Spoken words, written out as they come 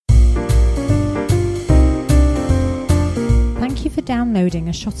for downloading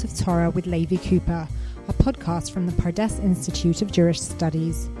A Shot of Torah with Levi Cooper, a podcast from the Pardes Institute of Jewish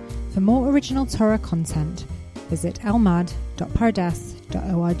Studies. For more original Torah content, visit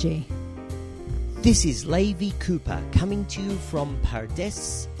elmad.pardes.org. This is Levi Cooper coming to you from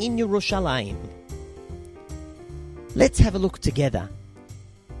Pardes in Yerushalayim. Let's have a look together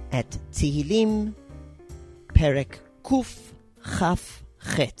at Tehillim Perek Kuf Chaf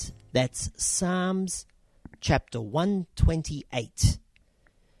Chet. That's Psalms chapter 128.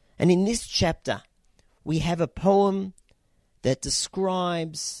 And in this chapter, we have a poem that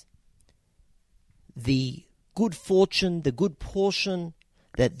describes the good fortune, the good portion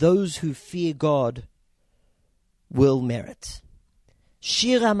that those who fear God will merit.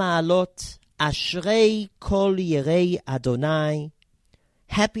 Shir HaMa'alot, Ashrei Kol Yirei Adonai.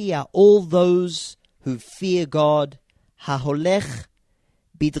 Happy are all those who fear God, Haholech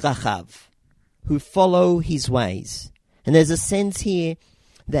Bidrachav, who follow his ways. And there's a sense here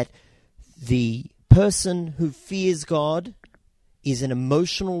that the person who fears God is an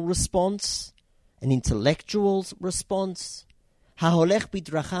emotional response, an intellectual response. Haholech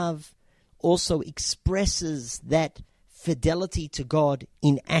Bidrachav also expresses that fidelity to God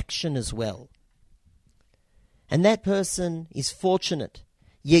in action as well. And that person is fortunate.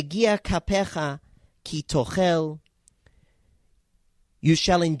 Yegia kapecha ki tochel. You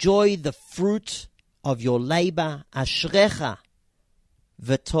shall enjoy the fruit of your labor. Ashrecha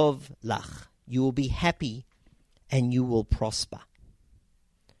v'tov lach. You will be happy and you will prosper.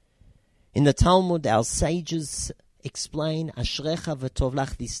 In the Talmud, our sages explain Ashrecha v'tov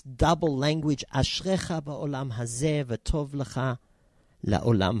lach, this double language, Ashrecha ba'olam hazeh v'tov lecha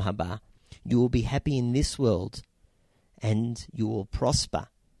la'olam haba. You will be happy in this world and you will prosper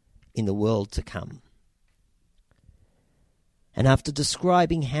in the world to come. And after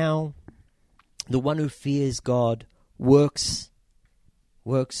describing how the one who fears God works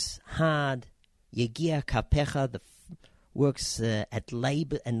hard, Yegia kapecha, works at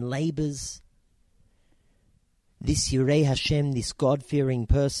labor and labors, this Yirei Hashem, this God-fearing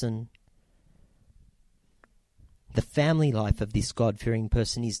person, the family life of this God-fearing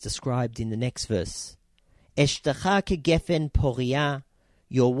person is described in the next verse. Eshtecha kegefen poria,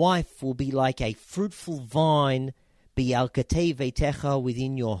 your wife will be like a fruitful vine, bi'alkatei veitecha,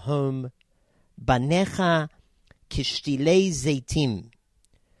 within your home. Banecha kishtilei zeitim,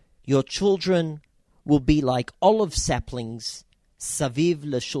 your children will be like olive saplings, saviv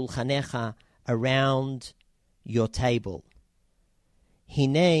leshulchanecha, around your table.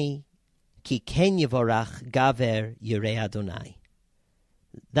 Hinei ki ken yevorach gaver yirei Adonai.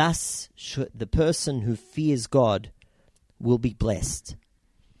 Thus the person who fears God will be blessed.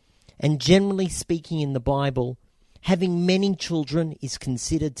 And generally speaking in the Bible, having many children is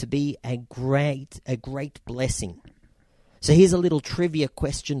considered to be a great blessing. So here's a little trivia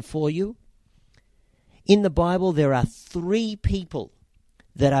question for you. In the Bible, there are 3 people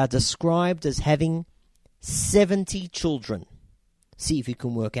that are described as having 70 children. See if you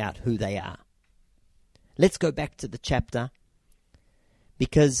can work out who they are. Let's go back to the chapter,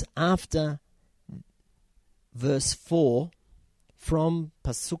 because after verse 4, from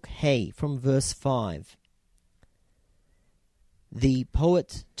Pasuk Hey, from verse 5, the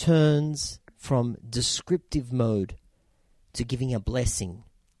poet turns from descriptive mode to giving a blessing.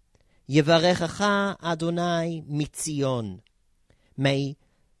 Yevarechacha Adonai mitzion. May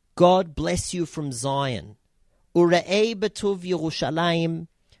God bless you from Zion. Ure'ei betuv Yerushalayim.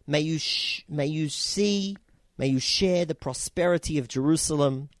 May you share the prosperity of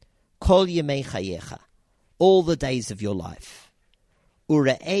Jerusalem. Kol yemei chayecha, all the days of your life.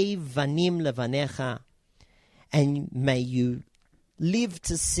 Ure'ei vanim levanecha, and may you live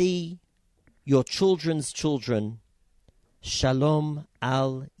to see your children's children. Shalom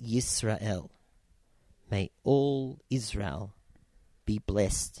al Yisrael. May all Israel be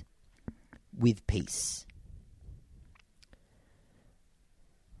blessed with peace.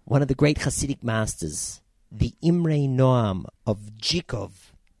 One of the great Hasidic masters, the Imrei Noam of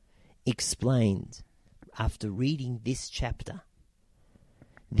Jikov, explained after reading this chapter.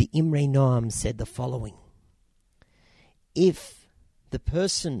 The Imrei Noam said the following: if the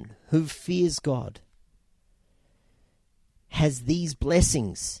person who fears God has these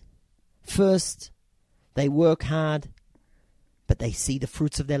blessings, first, they work hard, but they see the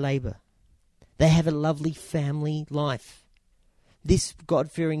fruits of their labor. They have a lovely family life. This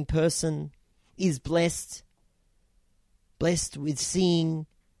God-fearing person is blessed with seeing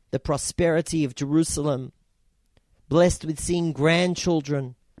the prosperity of Jerusalem, blessed with seeing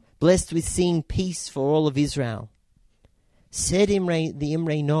grandchildren, blessed with seeing peace for all of Israel. Said the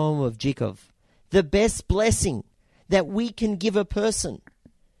Imrei Noam of Jikov, the best blessing, that we can give a person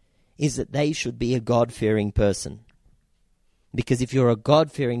is that they should be a God-fearing person. Because if you're a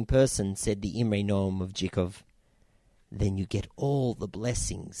God-fearing person, said the Imre Noam of Jikov, then you get all the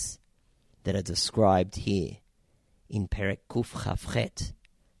blessings that are described here in Perek Kuf Chavchet,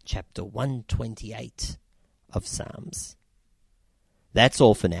 chapter 128 of Psalms. That's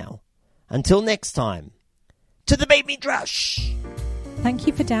all for now. Until next time, to the Beit Midrash! Thank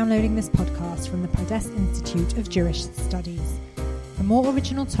you for downloading this podcast from the Pardes Institute of Jewish Studies. For more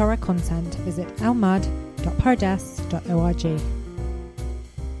original Torah content, visit almad.pardes.org.